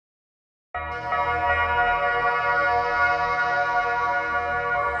Hi,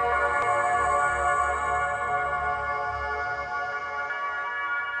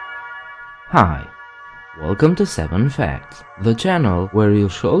 welcome to 7 Facts, the channel where you'll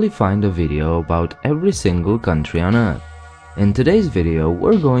surely find a video about every single country on Earth. In today's video,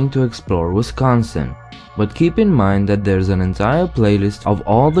 we're going to explore Wisconsin, but keep in mind that there's an entire playlist of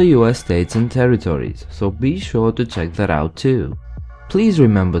all the US states and territories, so be sure to check that out too. Please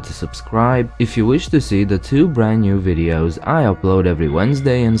remember to subscribe if you wish to see the 2 brand new videos I upload every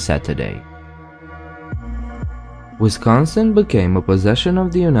Wednesday and Saturday. Wisconsin became a possession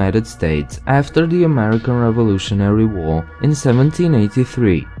of the United States after the American Revolutionary War in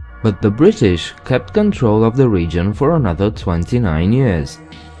 1783, but the British kept control of the region for another 29 years.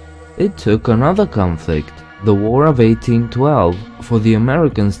 It took another conflict, the War of 1812, for the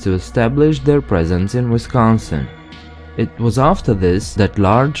Americans to establish their presence in Wisconsin. It was after this that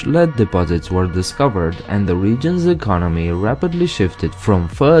large lead deposits were discovered and the region's economy rapidly shifted from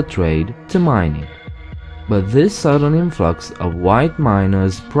fur trade to mining. But this sudden influx of white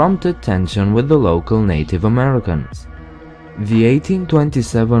miners prompted tension with the local Native Americans. The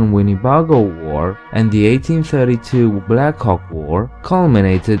 1827 Winnebago War and the 1832 Black Hawk War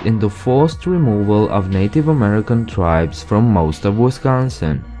culminated in the forced removal of Native American tribes from most of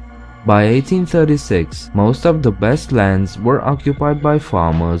Wisconsin. By 1836, most of the best lands were occupied by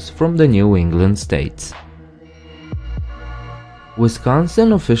farmers from the New England states.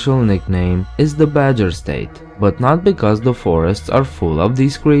 Wisconsin's official nickname is the Badger State, but not because the forests are full of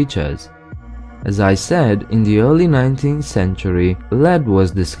these creatures. As I said, in the early 19th century, lead was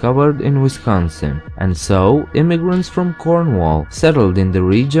discovered in Wisconsin, and so immigrants from Cornwall settled in the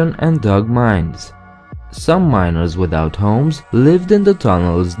region and dug mines. Some miners without homes lived in the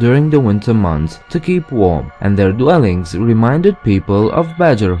tunnels during the winter months to keep warm, and their dwellings reminded people of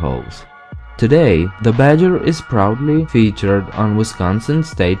badger holes. Today, the badger is proudly featured on Wisconsin's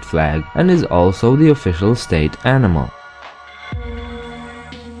state flag and is also the official state animal.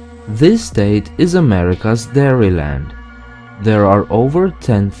 This state is America's dairy land. There are over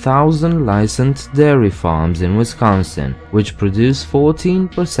 10,000 licensed dairy farms in Wisconsin, which produce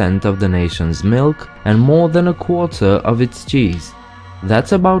 14% of the nation's milk and more than a quarter of its cheese.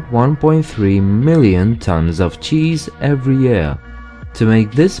 That's about 1.3 million tons of cheese every year. To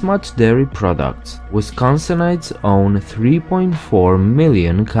make this much dairy products, Wisconsinites own 3.4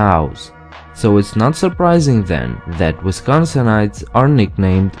 million cows. So it's not surprising then that Wisconsinites are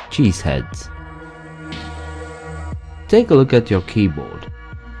nicknamed cheeseheads. Take a look at your keyboard.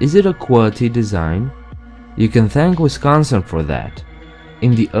 Is it a QWERTY design? You can thank Wisconsin for that.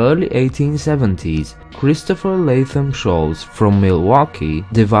 In the early 1870s, Christopher Latham Sholes from Milwaukee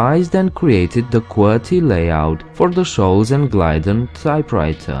devised and created the QWERTY layout for the Sholes and Glidden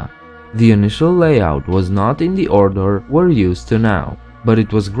typewriter. The initial layout was not in the order we're used to now, but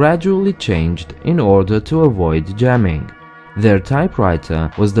it was gradually changed in order to avoid jamming. Their typewriter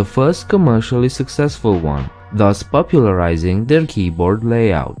was the first commercially successful one, thus popularizing their keyboard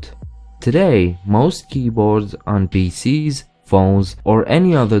layout. Today, most keyboards on PCs, phones, or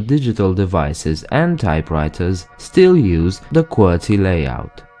any other digital devices and typewriters still use the QWERTY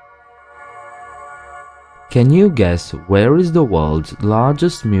layout. Can you guess where is the world's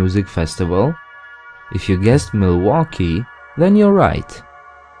largest music festival? If you guessed Milwaukee, then you're right.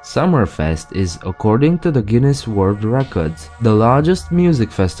 Summerfest is, according to the Guinness World Records, the largest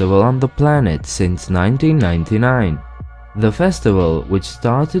music festival on the planet since 1999. The festival, which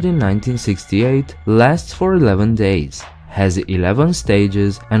started in 1968, lasts for 11 days. Has 11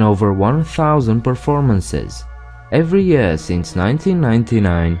 stages and over 1,000 performances. Every year since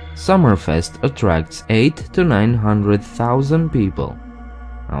 1999, Summerfest attracts 800,000 to 900,000 people.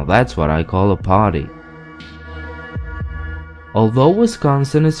 Now that's what I call a party. Although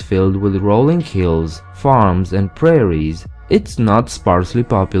Wisconsin is filled with rolling hills, farms and prairies, it's not sparsely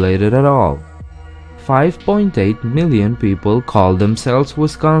populated at all. 5.8 million people call themselves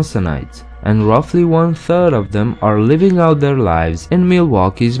Wisconsinites, and roughly 1/3 of them are living out their lives in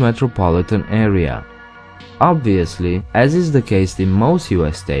Milwaukee's metropolitan area. Obviously, as is the case in most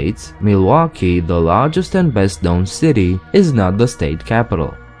US states, Milwaukee, the largest and best known city, is not the state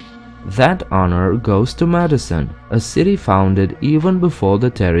capital. That honor goes to Madison, a city founded even before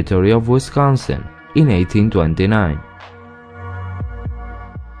the territory of Wisconsin, in 1829.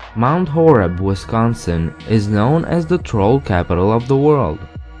 Mount Horeb, Wisconsin, is known as the troll capital of the world.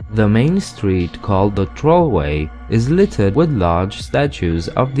 The main street, called the Trollway, is littered with large statues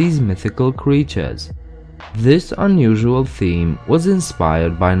of these mythical creatures. This unusual theme was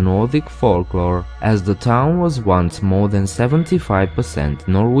inspired by Nordic folklore, as the town was once more than 75%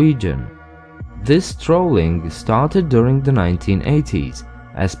 Norwegian. This trolling started during the 1980s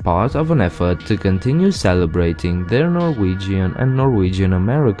as part of an effort to continue celebrating their Norwegian and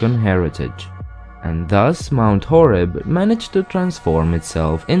Norwegian-American heritage, and thus Mount Horeb managed to transform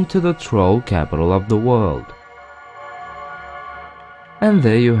itself into the troll capital of the world. And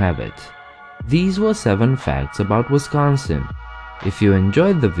there you have it. These were 7 facts about Wisconsin. If you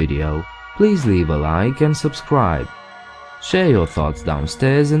enjoyed the video, please leave a like and subscribe. Share your thoughts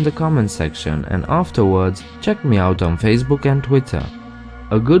downstairs in the comment section, and afterwards check me out on Facebook and Twitter.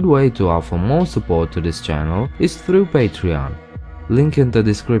 A good way to offer more support to this channel is through Patreon, link in the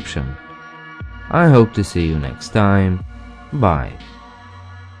description. I hope to see you next time. Bye.